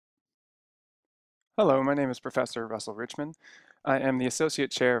Hello, my name is Professor Russell Richman. I am the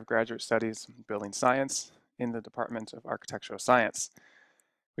Associate Chair of Graduate Studies in Building Science in the Department of Architectural Science,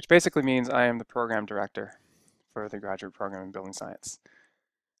 which basically means I am the Program Director for the graduate program in Building Science.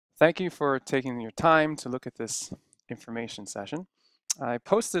 Thank you for taking your time to look at this information session. I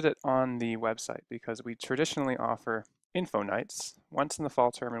posted it on the website because we traditionally offer info nights, once in the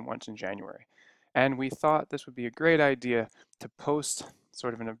fall term and once in January. And we thought this would be a great idea to post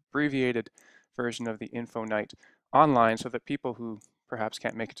sort of an abbreviated version of the info night online so that people who perhaps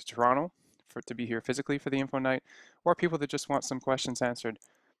can't make it to Toronto to be here physically for the info night, or people that just want some questions answered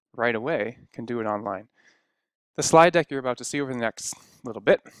right away can do it online. The slide deck you're about to see over the next little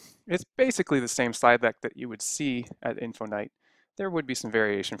bit is basically the same slide deck that you would see at info night. There would be some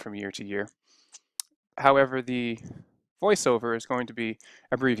variation from year to year. However, the voiceover is going to be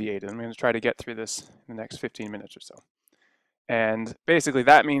abbreviated. I'm going to try to get through this in the next 15 minutes or so. And basically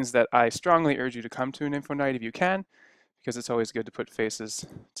that means that I strongly urge you to come to an info night if you can, because it's always good to put faces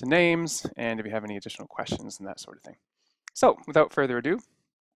to names and if you have any additional questions and that sort of thing. So without further ado,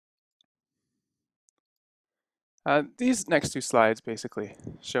 these next two slides basically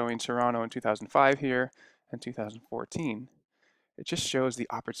showing Toronto in 2005 here and 2014, it just shows the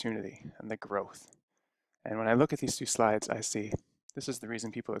opportunity and the growth. And when I look at these two slides, I see this is the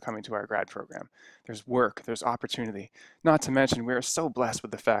reason people are coming to our grad program. There's work, there's opportunity. Not to mention, we are so blessed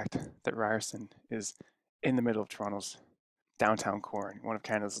with the fact that Ryerson is in the middle of Toronto's downtown core, one of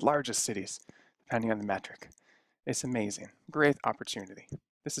Canada's largest cities, depending on the metric. It's amazing. Great opportunity.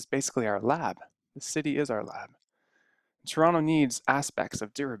 This is basically our lab. The city is our lab. Toronto needs aspects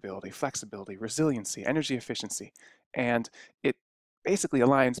of durability, flexibility, resiliency, energy efficiency, and it basically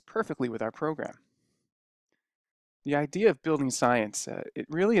aligns perfectly with our program. The idea of building science, it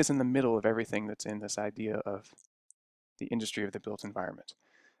really is in the middle of everything that's in this idea of the industry of the built environment.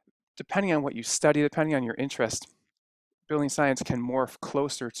 Depending on what you study, depending on your interest, building science can morph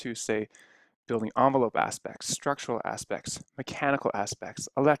closer to, say, building envelope aspects, structural aspects, mechanical aspects,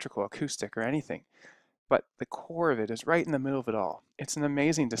 electrical, acoustic, or anything. But the core of it is right in the middle of it all. It's an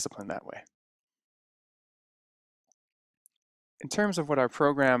amazing discipline that way. In terms of what our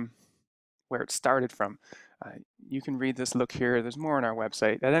program, where it started from, you can read this, look here, there's more on our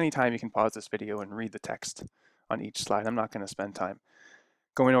website. At any time you can pause this video and read the text on each slide. I'm not going to spend time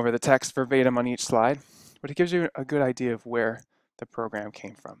going over the text verbatim on each slide, but it gives you a good idea of where the program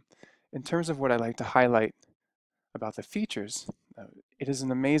came from. In terms of what I like to highlight about the features, it is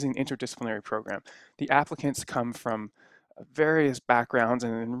an amazing interdisciplinary program. The applicants come from various backgrounds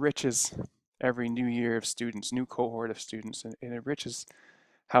and it enriches every new year of students, new cohort of students, and it enriches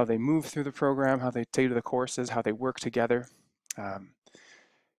how they move through the program, how they take the courses, how they work together.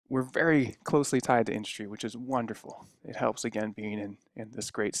 We're very closely tied to industry, which is wonderful. It helps, again, being in this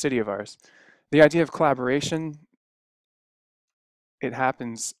great city of ours. The idea of collaboration, it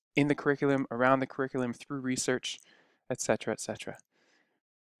happens in the curriculum, around the curriculum, through research, etc., etc.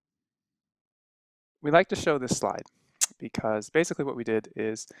 We like to show this slide because basically what we did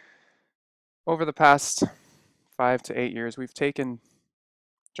is over the past 5 to 8 years, we've taken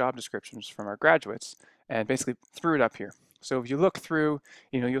job descriptions from our graduates and basically threw it up here. So if you look through,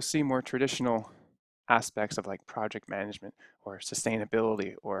 you'll see more traditional aspects of like project management or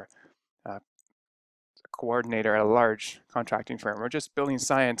sustainability or coordinator at a large contracting firm or just building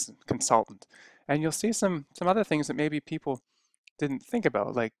science consultant. And you'll see some other things that maybe people didn't think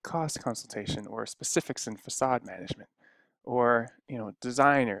about, like cost consultation or specifics in facade management or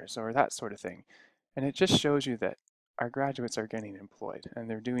designers or that sort of thing. And it just shows you that our graduates are getting employed and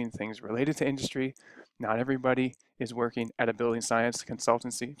they're doing things related to industry. Not everybody is working at a building science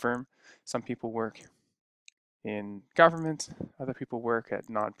consultancy firm. Some people work in government, other people work at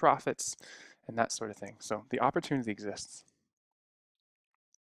nonprofits and that sort of thing. So the opportunity exists.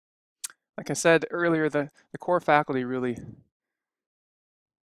 Like I said earlier, the core faculty really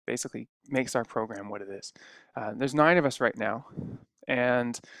basically makes our program what it is. There's 9 of us right now,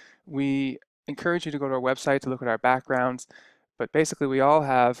 and we encourage you to go to our website to look at our backgrounds, but basically we all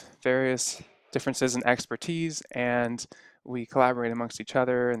have various differences in expertise, and we collaborate amongst each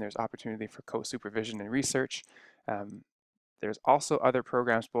other, and there's opportunity for co-supervision and research. There's also other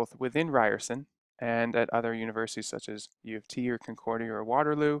programs both within Ryerson and at other universities such as U of T or Concordia or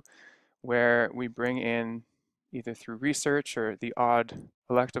Waterloo, where we bring in either through research or the odd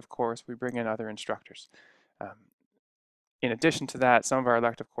elective course, we bring in other instructors. In addition to that, some of our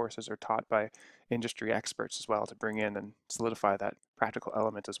elective courses are taught by industry experts as well to bring in and solidify that practical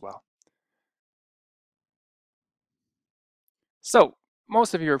element as well. So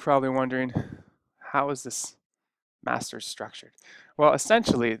most of you are probably wondering, how is this master's structured? Well,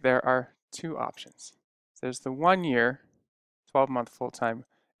 essentially, there are two options. There's the 1-year, 12-month full-time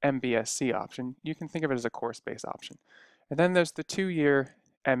MBSc option. You can think of it as a course-based option. And then there's the 2-year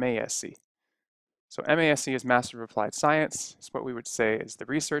MASc. So MASc is Master of Applied Science. It's what we would say is the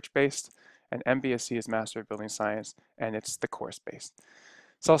research-based, and MBSc is Master of Building Science, and it's the course-based.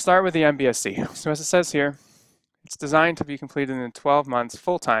 So I'll start with the MBSc. So as it says here, it's designed to be completed in 12 months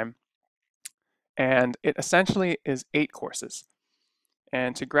full-time, and it essentially is 8 courses.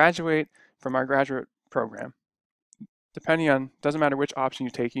 And to graduate from our graduate program, depending on, doesn't matter which option you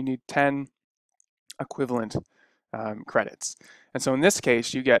take, you need 10 equivalent credits. And so in this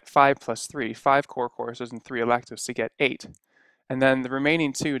case, you get 5 plus 3, 5 core courses and 3 electives to get 8. And then the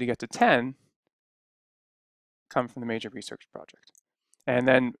remaining 2 to get to 10 come from the major research project. And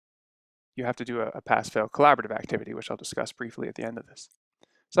then you have to do a pass-fail collaborative activity, which I'll discuss briefly at the end of this.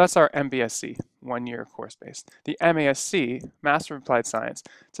 So that's our MBSc, 1-year course-based. The MASc, Master of Applied Science,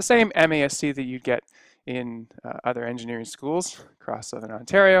 it's the same MASc that you'd get in other engineering schools across Southern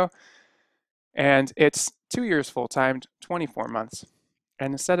Ontario. And it's 2 years full-time, 24 months.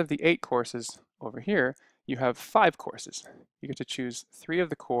 And instead of the 8 courses over here, you have 5 courses. You get to choose 3 of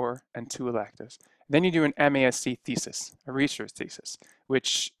the core and 2 electives. Then you do an MASc thesis, a research thesis,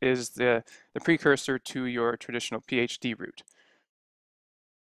 which is the precursor to your traditional PhD route.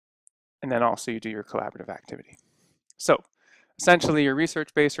 And then also you do your collaborative activity. So essentially your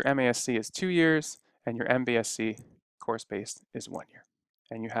research-based or MASc is 2 years, and your MBSc course-based is 1 year.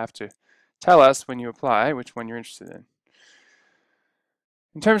 And you have to tell us when you apply which one you're interested in.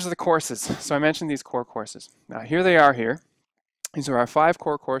 In terms of the courses, so I mentioned these core courses. Now here they are here. These are our 5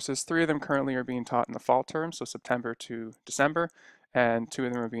 core courses. 3 of them currently are being taught in the fall term, so September to December, and 2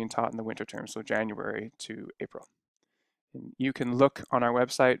 of them are being taught in the winter term, so January to April. And you can look on our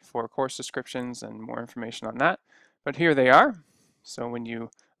website for course descriptions and more information on that, but here they are. So when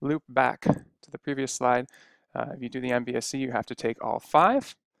you loop back to the previous slide, if you do the MBSc, you have to take all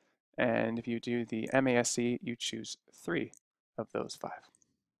 5, and if you do the MASc, you choose 3 of those 5.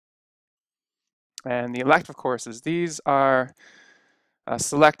 And the elective courses, these are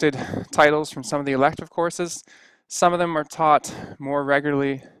selected titles from some of the elective courses. Some of them are taught more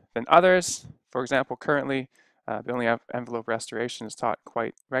regularly than others. For example, currently, building envelope restoration is taught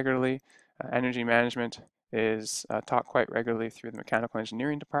quite regularly. Energy management is taught quite regularly through the mechanical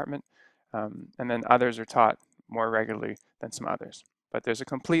engineering department. And then others are taught more regularly than some others. But there's a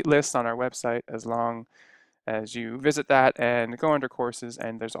complete list on our website as long as you visit that and go under courses,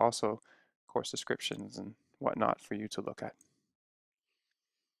 and there's also course descriptions and whatnot for you to look at.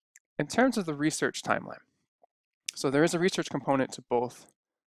 In terms of the research timeline, so there is a research component to both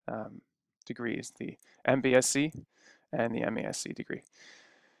degrees, the MBSc and the MASc degree.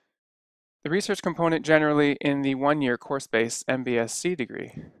 The research component generally in the 1-year course-based MBSc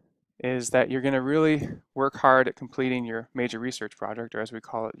degree is that you're going to really work hard at completing your major research project, or as we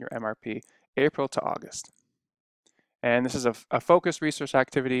call it, your MRP, April to August. And this is a focused research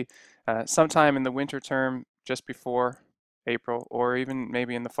activity sometime in the winter term, just before April, or even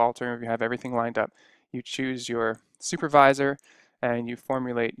maybe in the fall term if you have everything lined up. You choose your supervisor and you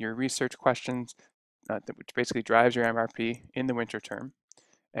formulate your research questions, which basically drives your MRP in the winter term,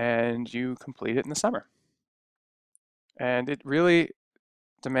 and you complete it in the summer. And it really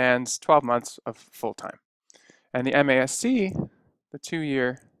demands 12 months of full time. And the MASc, the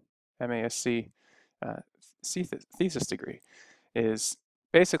 2-year MASc thesis degree, is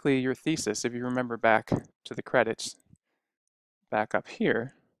basically your thesis. If you remember back to the credits back up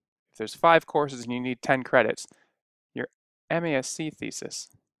here, if there's 5 courses and you need 10 credits, your MASc thesis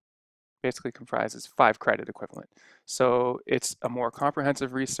basically comprises 5 credit equivalent. So it's a more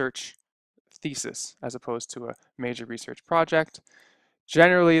comprehensive research thesis as opposed to a major research project.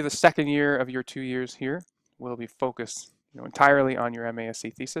 Generally, the second year of your 2 years here will be focused entirely on your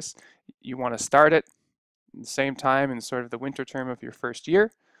MASc thesis. You want to start it at the same time in sort of the winter term of your first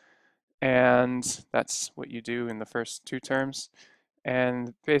year, and that's what you do in the first 2 terms.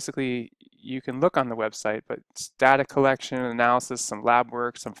 And basically, you can look on the website, but it's data collection, analysis, some lab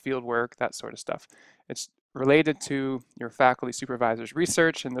work, some field work, that sort of stuff. It's related to your faculty supervisor's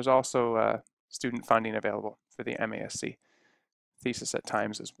research, and there's also student funding available for the MASc thesis at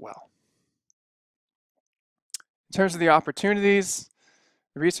times as well. In terms of the opportunities,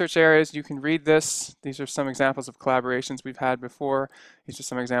 the research areas, you can read this. These are some examples of collaborations we've had before. These are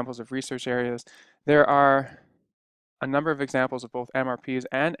some examples of research areas. There are a number of examples of both MRPs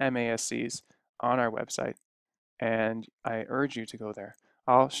and MASCs on our website, and I urge you to go there.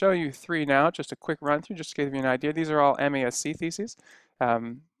 I'll show you 3 now, just a quick run through, just to give you an idea. These are all MASc theses.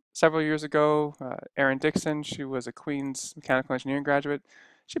 Several years ago, Erin Dixon, she was a Queen's mechanical engineering graduate.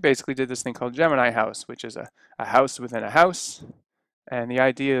 she basically did this thing called Gemini house, which is a house within a house. And the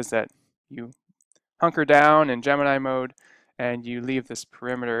idea is that you hunker down in Gemini mode and you leave this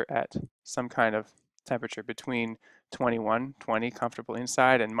perimeter at some kind of temperature between 21, 20 comfortable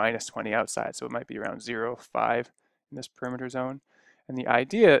inside and minus 20 outside. So it might be around 0, 5 in this perimeter zone. And the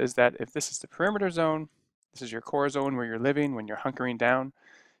idea is that if this is the perimeter zone, this is your core zone where you're living when you're hunkering down,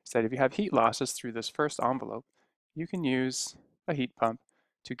 is that if you have heat losses through this first envelope, you can use a heat pump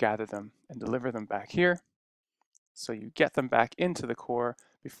to gather them and deliver them back here. So you get them back into the core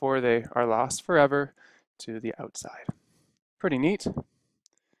before they are lost forever to the outside. Pretty neat.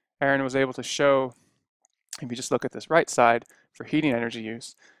 Aaron was able to show, if you just look at this right side for heating energy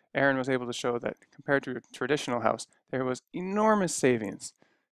use, Aaron was able to show that compared to a traditional house, there was enormous savings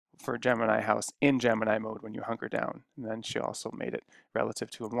for a Gemini house in Gemini mode when you hunker down. And then she also made it relative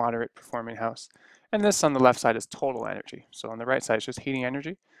to a moderate performing house. And this on the left side is total energy. So on the right side is just heating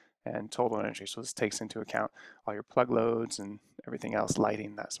energy and total energy. So this takes into account all your plug loads and everything else,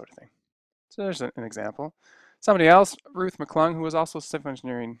 lighting, that sort of thing. So there's an example. Somebody else, Ruth McClung, who was also a civil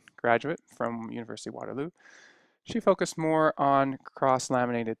engineering graduate from University of Waterloo, she focused more on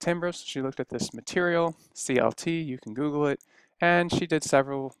cross-laminated timbers. She looked at this material, CLT, you can Google it, and she did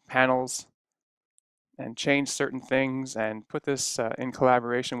several panels and changed certain things and put this in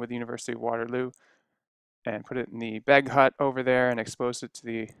collaboration with the University of Waterloo and put it in the beg hut over there and exposed it to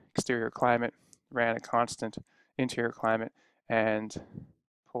the exterior climate, ran a constant interior climate, and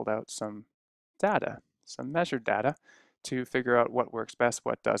pulled out some data, some measured data to figure out what works best,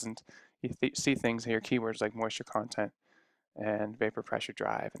 what doesn't. You see things here, keywords like moisture content and vapor pressure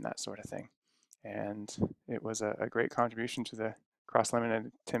drive and that sort of thing. And it was a great contribution to the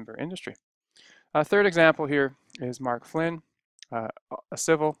cross-laminated timber industry. A third example here is Mark Flynn, a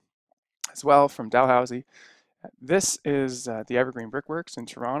civil as well from Dalhousie. This is the Evergreen Brickworks in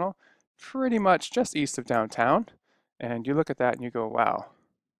Toronto, pretty much just east of downtown. And you look at that and you go, wow,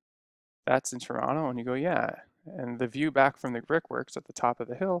 that's in Toronto? And you go, yeah. And the view back from the brickworks at the top of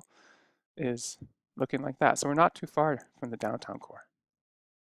the hill is looking like that. So we're not too far from the downtown core.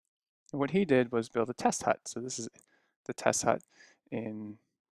 And what he did was build a test hut. So this is the test hut in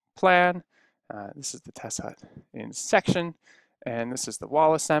plan. This is the test hut in section. And this is the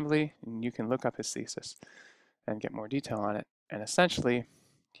wall assembly. And you can look up his thesis and get more detail on it. And essentially,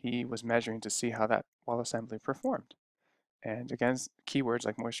 he was measuring to see how that wall assembly performed. And again, keywords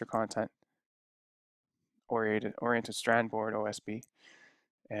like moisture content, oriented strand board, OSB.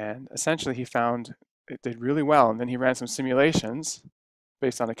 And essentially, he found it did really well. And then he ran some simulations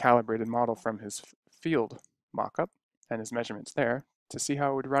based on a calibrated model from his field mock-up and his measurements there to see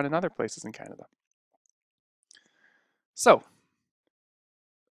how it would run in other places in Canada. So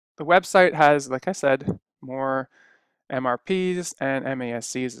the website has, like I said, more MRPs and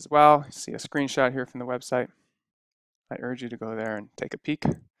MASCs as well. You see a screenshot here from the website. I urge you to go there and take a peek.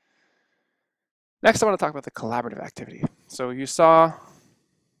 Next, I want to talk about the collaborative activity. So you saw,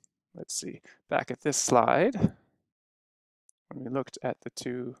 let's see, back at this slide, when we looked at the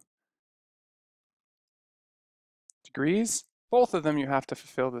 2 degrees, both of them you have to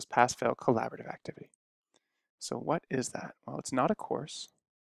fulfill this pass-fail collaborative activity. So what is that? Well, it's not a course.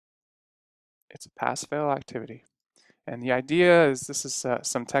 It's a pass-fail activity. And the idea is, this is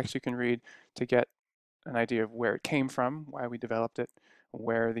some text you can read to get an idea of where it came from, why we developed it,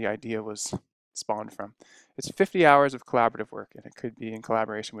 where the idea was spawned from. It's 50 hours of collaborative work, and it could be in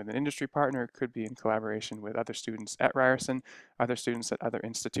collaboration with an industry partner, it could be in collaboration with other students at Ryerson, other students at other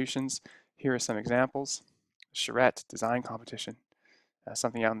institutions. Here are some examples. Charrette design competition,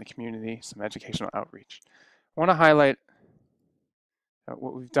 something out in the community, some educational outreach. I want to highlight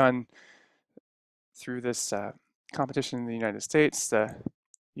what we've done through this competition in the United States, the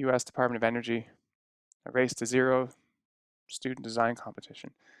U.S. Department of Energy Race to Zero student design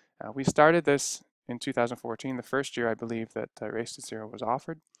competition. We started this in 2014, the first year I believe that Race to Zero was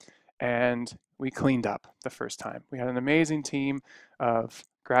offered, and we cleaned up the first time. We had an amazing team of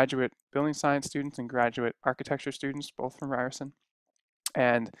graduate building science students and graduate architecture students, both from Ryerson.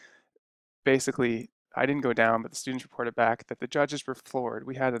 And basically, I didn't go down, but the students reported back that the judges were floored.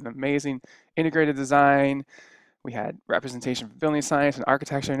 We had an amazing integrated design. We had representation for building science and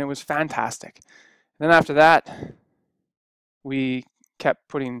architecture, and it was fantastic. And then after that, we kept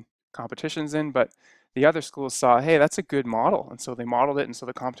putting competitions in, but the other schools saw, hey, that's a good model. And so they modeled it, and so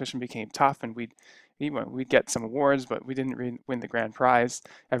the competition became tough, and we'd get some awards, but we didn't win the grand prize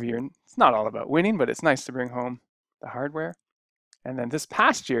every year. And it's not all about winning, but it's nice to bring home the hardware. And then this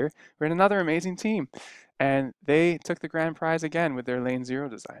past year, we had another amazing team, and they took the grand prize again with their Lane Zero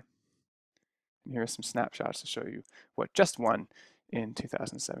design. And here are some snapshots to show you what just won in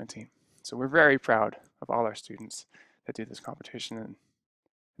 2017. So we're very proud of all our students that do this competition and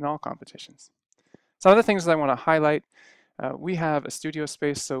in all competitions. Some other things that I want to highlight, we have a studio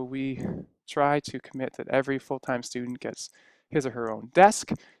space, so we try to commit that every full-time student gets his or her own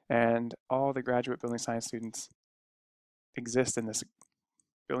desk, and all the graduate building science students exist in this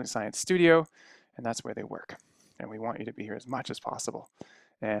building science studio, and that's where they work. And we want you to be here as much as possible.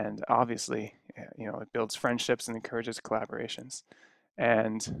 And obviously, it builds friendships and encourages collaborations.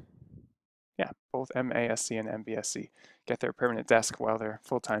 And yeah, both MASC and MBSC get their permanent desk while they're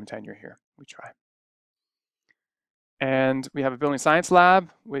full-time tenure here. We try. And we have a building science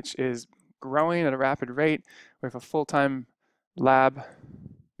lab, which is growing at a rapid rate. We have a full-time lab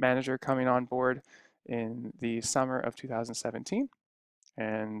manager coming on board in the summer of 2017.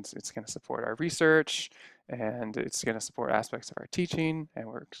 And it's going to support our research, and it's going to support aspects of our teaching, and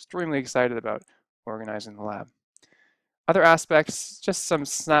we're extremely excited about organizing the lab. Other aspects, just some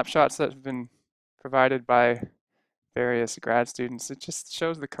snapshots that have been provided by various grad students. It just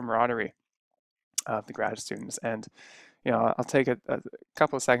shows the camaraderie of the grad students. And I'll take a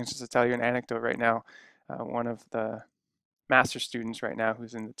couple of seconds just to tell you an anecdote right now. One of the master students right now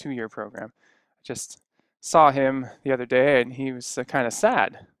who's in the 2-year program, I just saw him the other day and he was kind of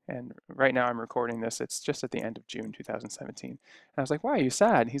sad. And right now I'm recording this, it's just at the end of June 2017. And I was like, why are you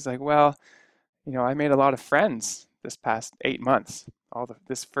sad? He's like, well, I made a lot of friends this past 8 months,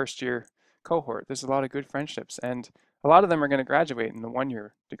 this first year cohort. There's a lot of good friendships, and a lot of them are going to graduate in the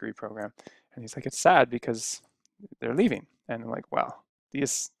 1-year degree program. And he's like, it's sad because they're leaving. And I'm like, well,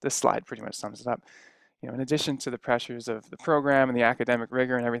 this slide pretty much sums it up. In addition to the pressures of the program and the academic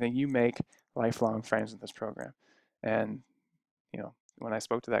rigor and everything, you make lifelong friends in this program. And when I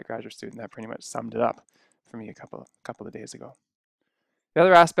spoke to that graduate student, that pretty much summed it up for me a couple of days ago. The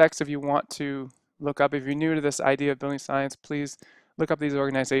other aspects, if you want to look up, if you're new to this idea of building science, please look up these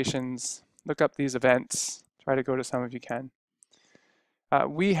organizations, look up these events, try to go to some if you can.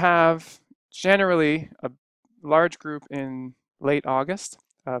 We have generally a large group in late August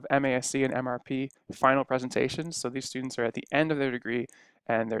of MASC and MRP final presentations. So these students are at the end of their degree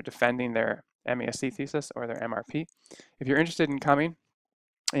and they're defending their MASC thesis or their MRP. If you're interested in coming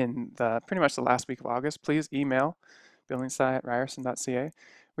in pretty much the last week of August, please email buildingsci@ryerson.ca.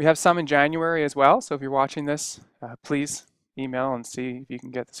 We have some in January as well, so if you're watching this, please email and see if you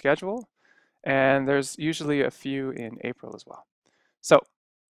can get the schedule. And there's usually a few in April as well. So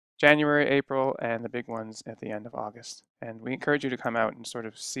January, April, and the big ones at the end of August. And we encourage you to come out and sort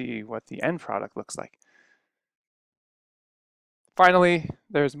of see what the end product looks like. Finally,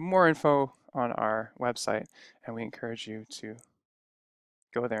 there's more info on our website, and we encourage you to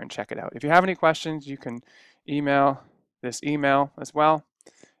go there and check it out. If you have any questions, you can email this email as well.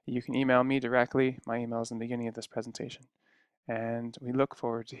 You can email me directly. My email is in the beginning of this presentation. And we look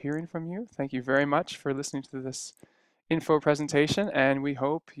forward to hearing from you. Thank you very much for listening to this info presentation, and we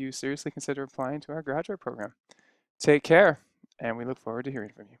hope you seriously consider applying to our graduate program. Take care, and we look forward to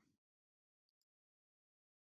hearing from you.